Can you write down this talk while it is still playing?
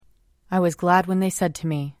I was glad when they said to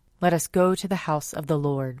me, "Let us go to the house of the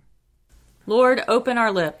Lord." Lord, open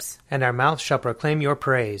our lips, and our mouth shall proclaim your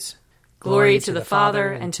praise. Glory to the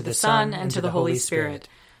Father, and to the Son, and to the Holy Spirit,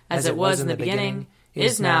 as it was in the beginning,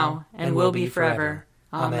 is now, and will be forever.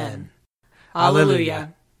 Amen.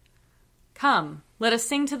 Alleluia. Come, let us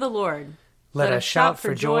sing to the Lord. Let us shout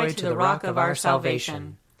for joy to the rock of our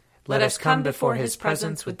salvation. Let us come before his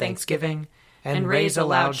presence with thanksgiving, and raise a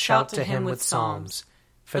loud shout to him with psalms.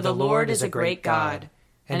 For the Lord is a great God,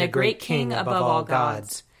 and a great King above all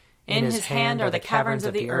gods. In his hand are the caverns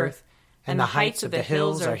of the earth, and the heights of the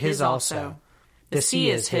hills are his also. The sea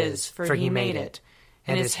is his, for he made it,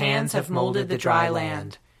 and his hands have molded the dry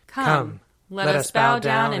land. Come, let us bow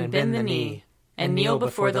down and bend the knee, and kneel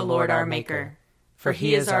before the Lord our Maker. For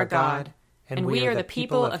he is our God, and we are the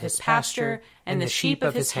people of his pasture and the sheep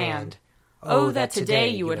of his hand. Oh, that today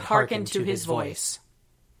you would hearken to his voice.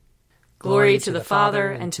 Glory to the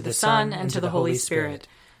Father, and to the Son, and to the Holy Spirit,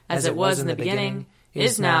 as it was in the beginning,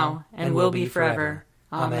 is now, and will be forever.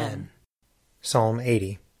 Amen. Psalm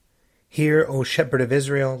 80. Hear, O shepherd of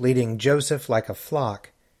Israel, leading Joseph like a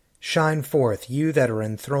flock. Shine forth, you that are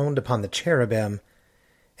enthroned upon the cherubim.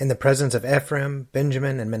 In the presence of Ephraim,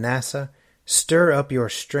 Benjamin, and Manasseh, stir up your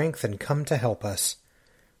strength and come to help us.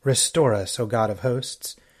 Restore us, O God of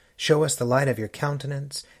hosts. Show us the light of your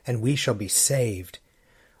countenance, and we shall be saved.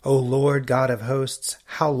 O Lord God of hosts,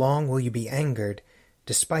 how long will you be angered,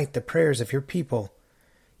 despite the prayers of your people?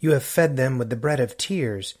 You have fed them with the bread of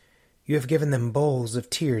tears. You have given them bowls of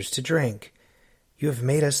tears to drink. You have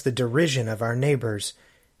made us the derision of our neighbors,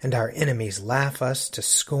 and our enemies laugh us to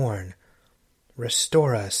scorn.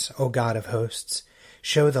 Restore us, O God of hosts.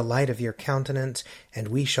 Show the light of your countenance, and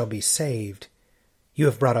we shall be saved. You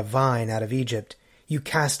have brought a vine out of Egypt. You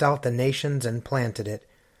cast out the nations and planted it.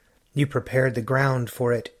 You prepared the ground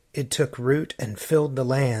for it. It took root and filled the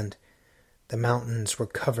land. The mountains were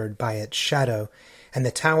covered by its shadow, and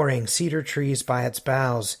the towering cedar trees by its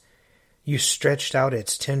boughs. You stretched out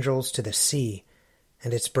its tendrils to the sea,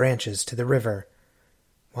 and its branches to the river.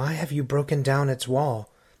 Why have you broken down its wall,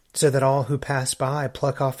 so that all who pass by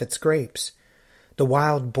pluck off its grapes? The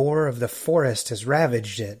wild boar of the forest has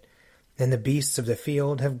ravaged it, and the beasts of the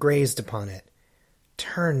field have grazed upon it.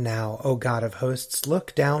 Turn now, O God of hosts,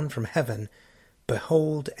 look down from heaven.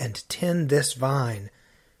 Behold and tend this vine.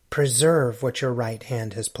 Preserve what your right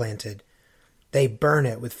hand has planted. They burn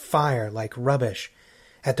it with fire like rubbish.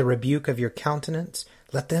 At the rebuke of your countenance,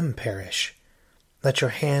 let them perish. Let your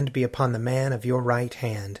hand be upon the man of your right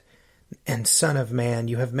hand. And Son of Man,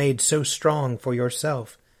 you have made so strong for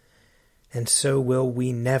yourself. And so will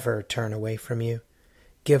we never turn away from you.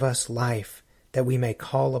 Give us life, that we may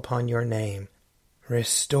call upon your name.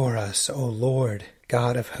 Restore us, O Lord,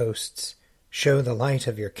 God of hosts. Show the light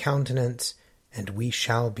of your countenance, and we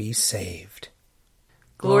shall be saved.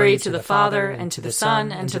 Glory to the Father, and to the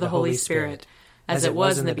Son, and to the Holy Spirit, as it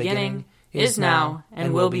was in the beginning, is now,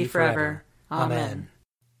 and will be forever. Amen.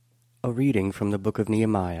 A reading from the book of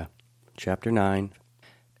Nehemiah, chapter 9.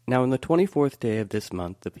 Now in the 24th day of this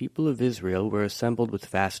month the people of Israel were assembled with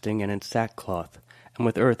fasting and in sackcloth, and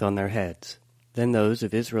with earth on their heads. Then those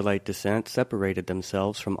of Israelite descent separated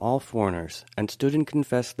themselves from all foreigners, and stood and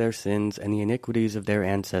confessed their sins and the iniquities of their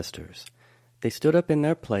ancestors. They stood up in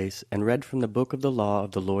their place, and read from the book of the law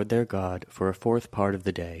of the Lord their God for a fourth part of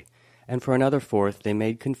the day, and for another fourth they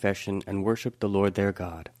made confession and worshipped the Lord their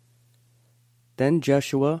God. Then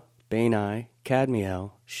Jeshua, Bani,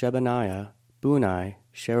 Kadmiel, Shebaniah, Bunai,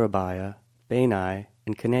 Sherebiah, Bani,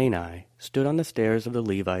 and Canaani stood on the stairs of the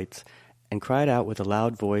Levites, and cried out with a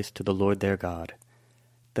loud voice to the Lord their God.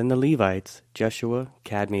 Then the Levites, Jeshua,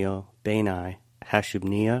 Kadmiel, Bani,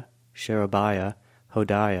 Hashabniah, Sherebiah,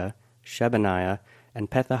 Hodiah, Shebaniah, and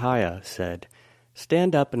Pethahiah said,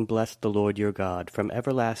 Stand up and bless the Lord your God from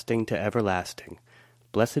everlasting to everlasting.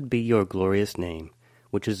 Blessed be your glorious name,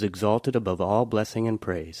 which is exalted above all blessing and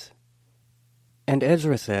praise. And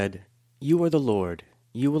Ezra said, You are the Lord,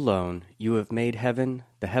 you alone, you have made heaven,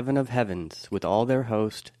 the heaven of heavens, with all their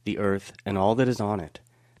host, the earth, and all that is on it,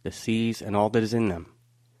 the seas, and all that is in them.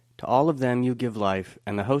 To all of them you give life,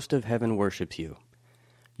 and the host of heaven worships you.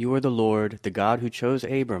 You are the Lord, the God who chose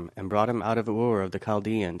Abram, and brought him out of Ur of the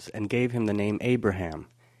Chaldeans, and gave him the name Abraham.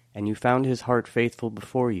 And you found his heart faithful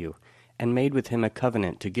before you, and made with him a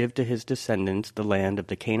covenant to give to his descendants the land of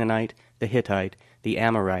the Canaanite, the Hittite, the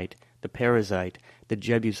Amorite, the Perizzite, the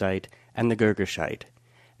Jebusite, and the Girgashite.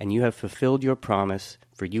 And you have fulfilled your promise,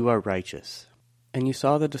 for you are righteous. And you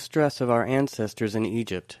saw the distress of our ancestors in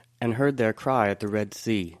Egypt, and heard their cry at the Red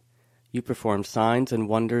Sea. You performed signs and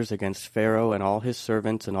wonders against Pharaoh and all his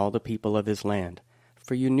servants and all the people of his land.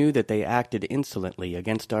 for you knew that they acted insolently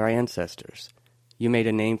against our ancestors. You made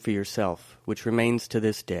a name for yourself, which remains to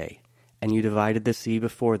this day, and you divided the sea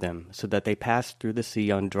before them, so that they passed through the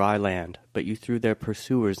sea on dry land, but you threw their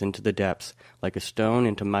pursuers into the depths, like a stone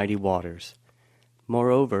into mighty waters.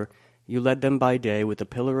 Moreover, you led them by day with a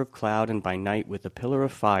pillar of cloud, and by night with a pillar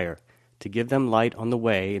of fire, to give them light on the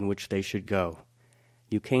way in which they should go.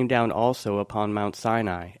 You came down also upon Mount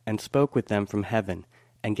Sinai, and spoke with them from heaven,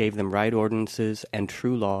 and gave them right ordinances and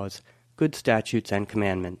true laws, good statutes and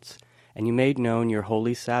commandments. And you made known your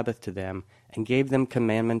holy Sabbath to them, and gave them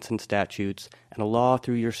commandments and statutes, and a law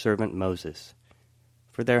through your servant Moses.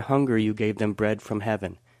 For their hunger you gave them bread from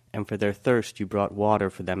heaven, and for their thirst you brought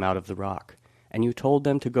water for them out of the rock. And you told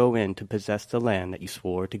them to go in to possess the land that you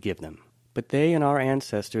swore to give them. But they and our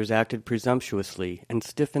ancestors acted presumptuously, and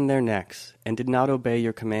stiffened their necks, and did not obey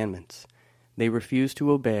your commandments. They refused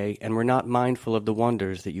to obey, and were not mindful of the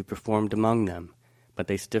wonders that you performed among them. But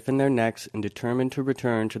they stiffened their necks, and determined to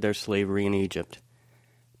return to their slavery in Egypt.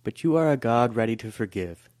 But you are a God ready to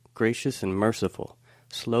forgive, gracious and merciful,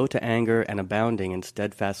 slow to anger and abounding in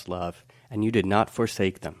steadfast love, and you did not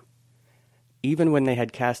forsake them. Even when they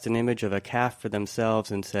had cast an image of a calf for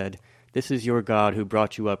themselves and said, "This is your God who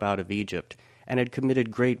brought you up out of Egypt," and had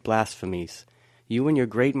committed great blasphemies, you in your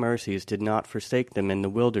great mercies did not forsake them in the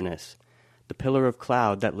wilderness. The pillar of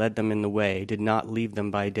cloud that led them in the way did not leave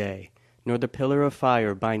them by day, nor the pillar of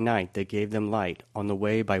fire by night that gave them light on the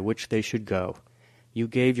way by which they should go. You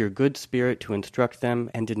gave your good Spirit to instruct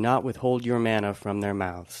them, and did not withhold your manna from their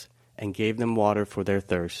mouths, and gave them water for their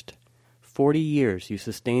thirst. 40 years you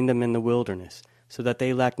sustained them in the wilderness, so that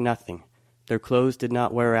they lacked nothing. Their clothes did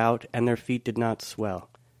not wear out, and their feet did not swell.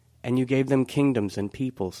 And you gave them kingdoms and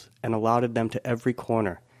peoples, and allotted them to every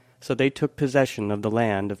corner. So they took possession of the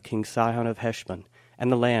land of King Sihon of Heshbon,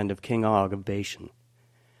 and the land of King Og of Bashan.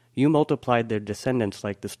 You multiplied their descendants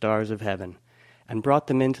like the stars of heaven, and brought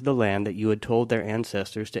them into the land that you had told their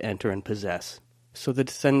ancestors to enter and possess. So the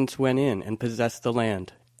descendants went in and possessed the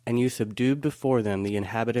land, and you subdued before them the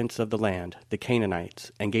inhabitants of the land, the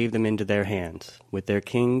Canaanites, and gave them into their hands, with their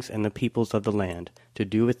kings and the peoples of the land, to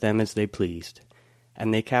do with them as they pleased.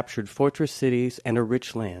 And they captured fortress cities and a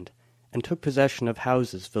rich land, and took possession of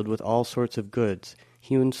houses filled with all sorts of goods,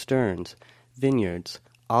 hewn sterns, vineyards,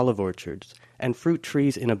 olive orchards, and fruit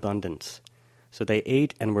trees in abundance. So they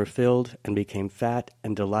ate and were filled, and became fat,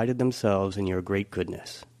 and delighted themselves in your great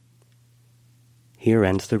goodness. Here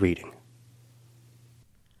ends the reading.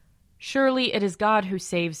 Surely it is God who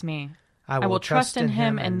saves me. I will trust in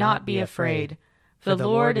him and not be afraid. For the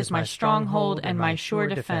Lord is my stronghold and my sure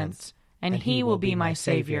defense, and he will be my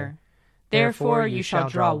Savior. Therefore you shall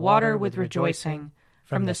draw water with rejoicing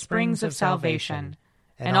from the springs of salvation.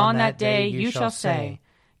 And on that day you shall say,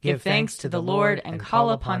 "Give thanks to the Lord and call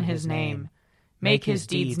upon his name. Make his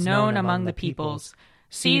deeds known among the peoples.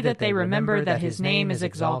 See that they remember that his name is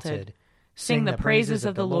exalted. Sing the praises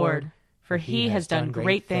of the Lord, for he has done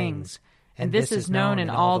great things, and this is known in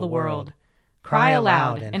all the world. Cry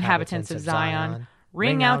aloud, inhabitants of Zion,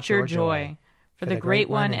 ring out your joy, for the great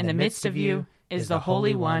one in the midst of you is the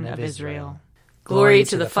Holy One of Israel." Glory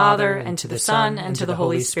to the Father, and to the Son, and to the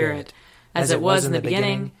Holy Spirit, as it was in the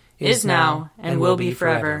beginning, is now, and will be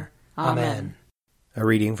forever. Amen. A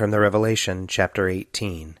reading from the Revelation, chapter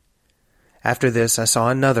 18. After this I saw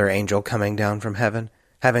another angel coming down from heaven,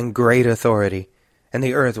 having great authority, and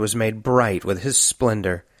the earth was made bright with his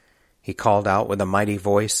splendor. He called out with a mighty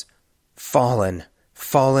voice, "Fallen,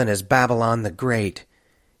 fallen is Babylon the Great.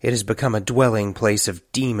 It has become a dwelling place of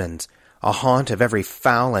demons, a haunt of every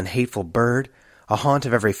foul and hateful bird, a haunt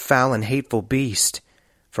of every foul and hateful beast.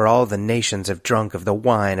 For all the nations have drunk of the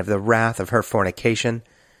wine of the wrath of her fornication,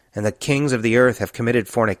 and the kings of the earth have committed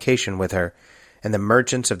fornication with her, and the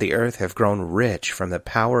merchants of the earth have grown rich from the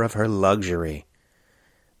power of her luxury."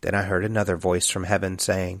 Then I heard another voice from heaven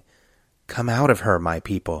saying, "Come out of her, my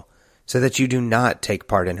people, so that you do not take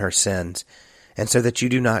part in her sins, and so that you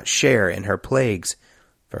do not share in her plagues,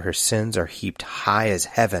 for her sins are heaped high as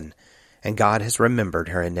heaven, and God has remembered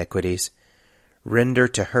her iniquities. Render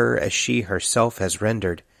to her as she herself has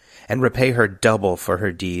rendered, and repay her double for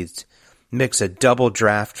her deeds. Mix a double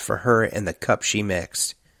draught for her in the cup she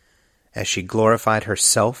mixed. As she glorified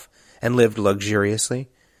herself and lived luxuriously,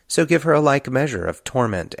 so give her a like measure of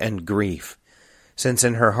torment and grief. Since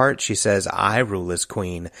in her heart she says, 'I rule as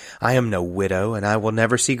queen, I am no widow, and I will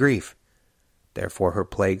never see grief.' Therefore her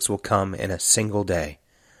plagues will come in a single day,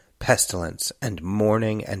 pestilence and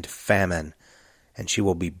mourning and famine, and she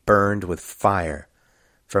will be burned with fire.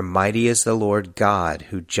 For mighty is the Lord God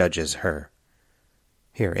who judges her."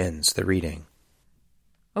 Here ends the reading.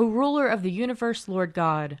 O ruler of the universe, Lord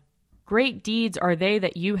God, Great deeds are they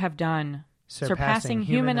that you have done, surpassing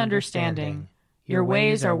human understanding. Your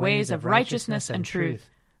ways are ways of righteousness and truth,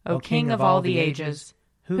 O King of all the ages.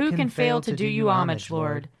 Who can fail to do you homage,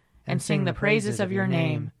 Lord, and sing the praises of your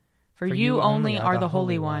name? For you only are the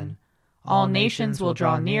Holy One. All nations will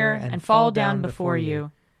draw near and fall down before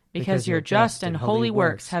you, because your just and holy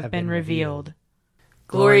works have been revealed.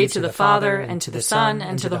 Glory to the Father, and to the Son,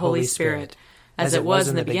 and to the Holy Spirit, as it was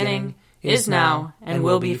in the beginning, is now, and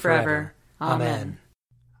will be forever. Amen.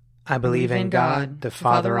 I believe in God, the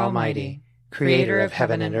Father Almighty, creator of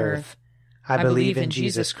heaven and earth. I believe in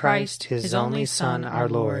Jesus Christ, his only Son, our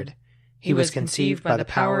Lord. He was conceived by the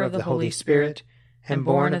power of the Holy Spirit and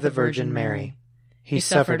born of the Virgin Mary. He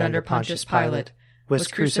suffered under Pontius Pilate, was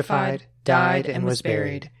crucified, died, and was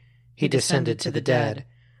buried. He descended to the dead.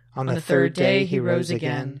 On the third day he rose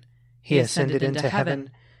again. He ascended into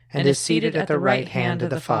heaven and is seated at the right hand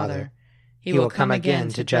of the Father. He will come again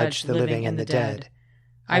to judge the living and the dead.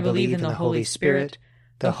 I believe in the Holy Spirit,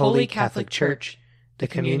 the Holy Catholic Church, the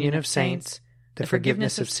communion of saints, the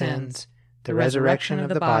forgiveness of sins, the resurrection of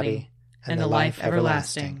the body, and the life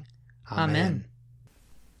everlasting. Amen.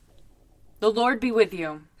 The Lord be with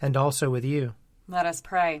you. And also with you. Let us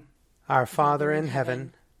pray. Our Father in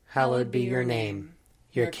heaven, hallowed be your name.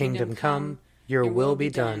 Your kingdom come, your will be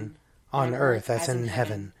done, on earth as in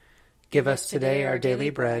heaven. Give us today our daily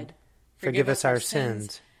bread. Forgive us our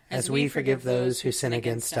sins, as we forgive those who sin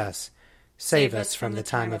against us. Save us from the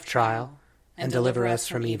time of trial, and deliver us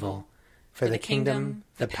from evil. For the kingdom,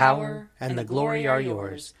 the power, and the glory are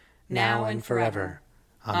yours, now and forever.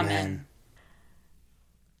 Amen.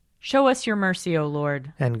 Show us your mercy, O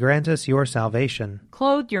Lord. And grant us your salvation.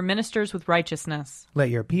 Clothe your ministers with righteousness.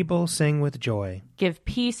 Let your people sing with joy. Give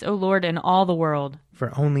peace, O Lord, in all the world.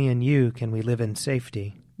 For only in you can we live in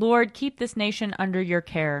safety. Lord, keep this nation under your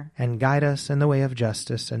care. And guide us in the way of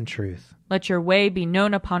justice and truth. Let your way be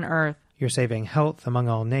known upon earth. Your saving health among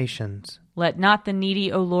all nations. Let not the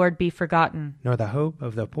needy, O Lord, be forgotten. Nor the hope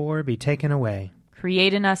of the poor be taken away.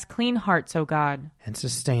 Create in us clean hearts, O God. And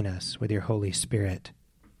sustain us with your Holy Spirit.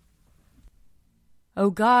 O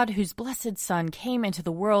God, whose blessed Son came into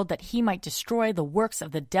the world that he might destroy the works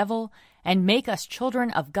of the devil and make us children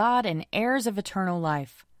of God and heirs of eternal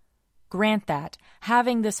life, grant that,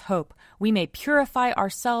 having this hope, we may purify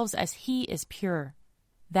ourselves as he is pure,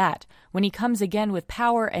 that, when he comes again with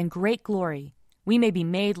power and great glory, we may be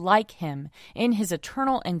made like him in his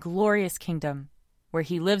eternal and glorious kingdom, where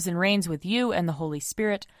he lives and reigns with you and the Holy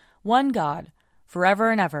Spirit, one God,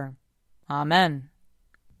 forever and ever. Amen.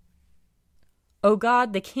 O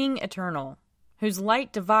God, the King eternal, whose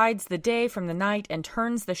light divides the day from the night and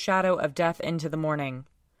turns the shadow of death into the morning,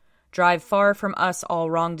 drive far from us all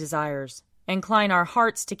wrong desires, incline our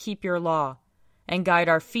hearts to keep your law, and guide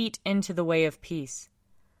our feet into the way of peace,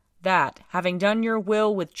 that, having done your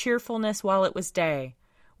will with cheerfulness while it was day,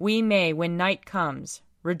 we may, when night comes,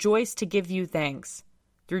 rejoice to give you thanks.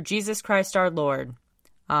 Through Jesus Christ our Lord.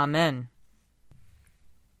 Amen.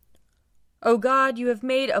 O God, you have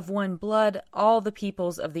made of one blood all the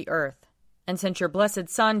peoples of the earth, and sent your blessed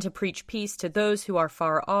Son to preach peace to those who are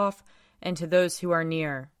far off and to those who are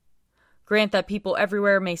near. Grant that people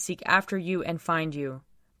everywhere may seek after you and find you.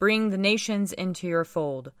 Bring the nations into your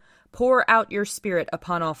fold. Pour out your Spirit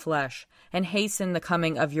upon all flesh, and hasten the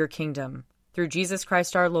coming of your kingdom. Through Jesus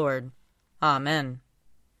Christ our Lord. Amen.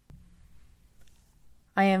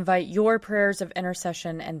 I invite your prayers of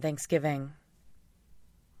intercession and thanksgiving.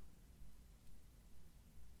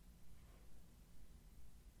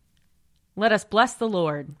 Let us bless the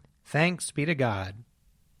Lord. Thanks be to God.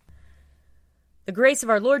 The grace of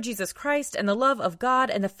our Lord Jesus Christ and the love of God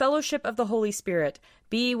and the fellowship of the Holy Spirit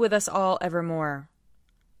be with us all evermore.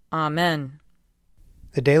 Amen.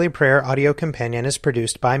 The Daily Prayer audio companion is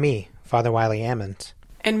produced by me, Father Wiley Ammons.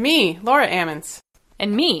 And me, Laura Ammons.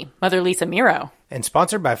 And me, Mother Lisa Miro. And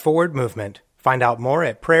sponsored by Forward Movement. Find out more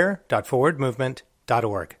at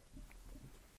prayer.forwardmovement.org.